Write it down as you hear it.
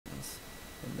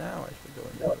And now I should go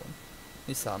into one.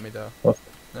 He saw me though. Oh,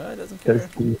 No, he doesn't care.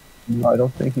 no, I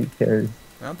don't think he cares.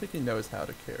 I don't think he knows how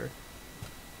to care.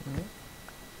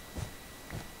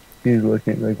 He's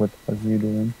looking like, what the fuck are you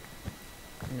doing?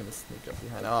 I'm gonna sneak up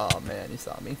behind. Oh man, he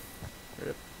saw me.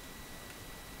 Rip.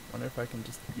 Wonder if I can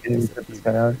just Put this disappear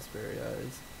guy before out. his very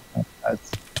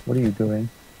eyes. What are you doing?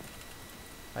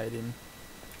 Hiding.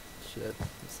 Shit,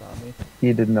 he saw me.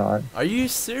 He did not. Are you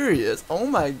serious? Oh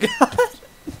my god!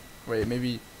 Wait,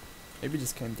 maybe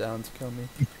just came down to kill me.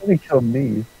 He's trying to kill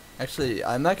me. Actually,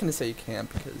 I'm not gonna say he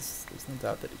can't because there's no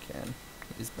doubt that he can.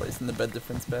 He's placing the bed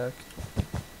defense back.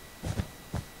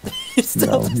 He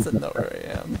still doesn't know where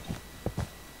I am.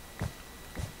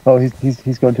 Oh,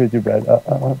 he's going towards your bed.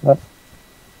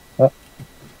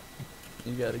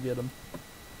 You gotta get him.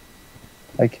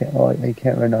 I can't. Oh, I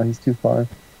can't right now. He's too far.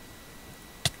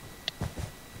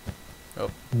 Oh.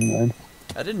 Never mind.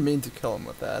 I didn't mean to kill him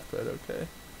with that, but okay.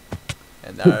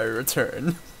 And now I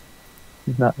return.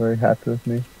 He's not very happy with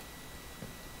me.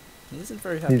 He isn't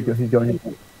very happy with He's me. going.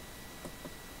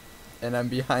 And I'm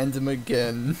behind him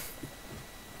again.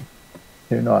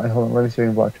 Here, no, hold on. Let me see if I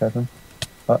can block trap him.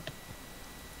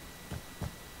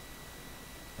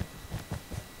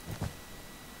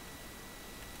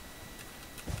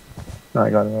 No, I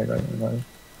got him.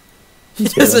 He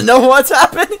doesn't know what's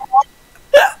happening.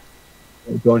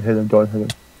 Don't hit him.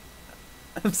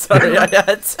 I'm sorry, I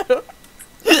had to.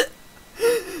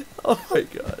 Oh my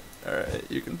god. Alright,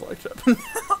 you can block trap him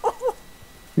now.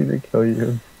 He's gonna kill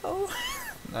you. Oh.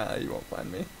 Nah, you won't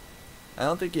find me. I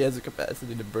don't think he has the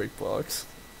capacity to break blocks.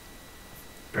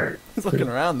 He's looking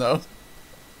around though.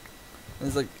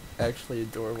 He's like actually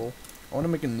adorable. I want to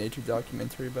make a nature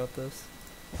documentary about this.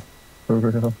 For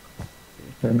real.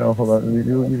 No, hold on.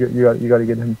 You gotta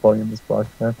get him falling in this block,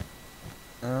 man.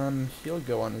 He'll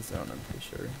go on his own, I'm pretty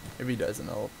sure. If he doesn't,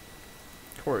 I'll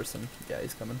chorus him. Yeah,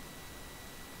 he's coming.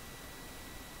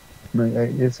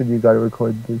 I said you gotta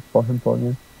record him falling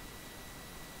in.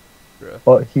 Bruh.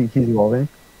 Oh, he's rolling.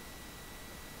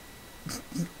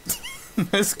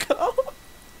 Let's go.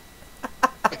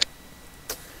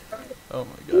 Oh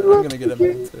my god, I'm gonna get him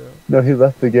in too. No, he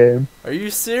left the game. Are you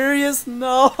serious?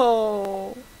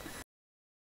 No!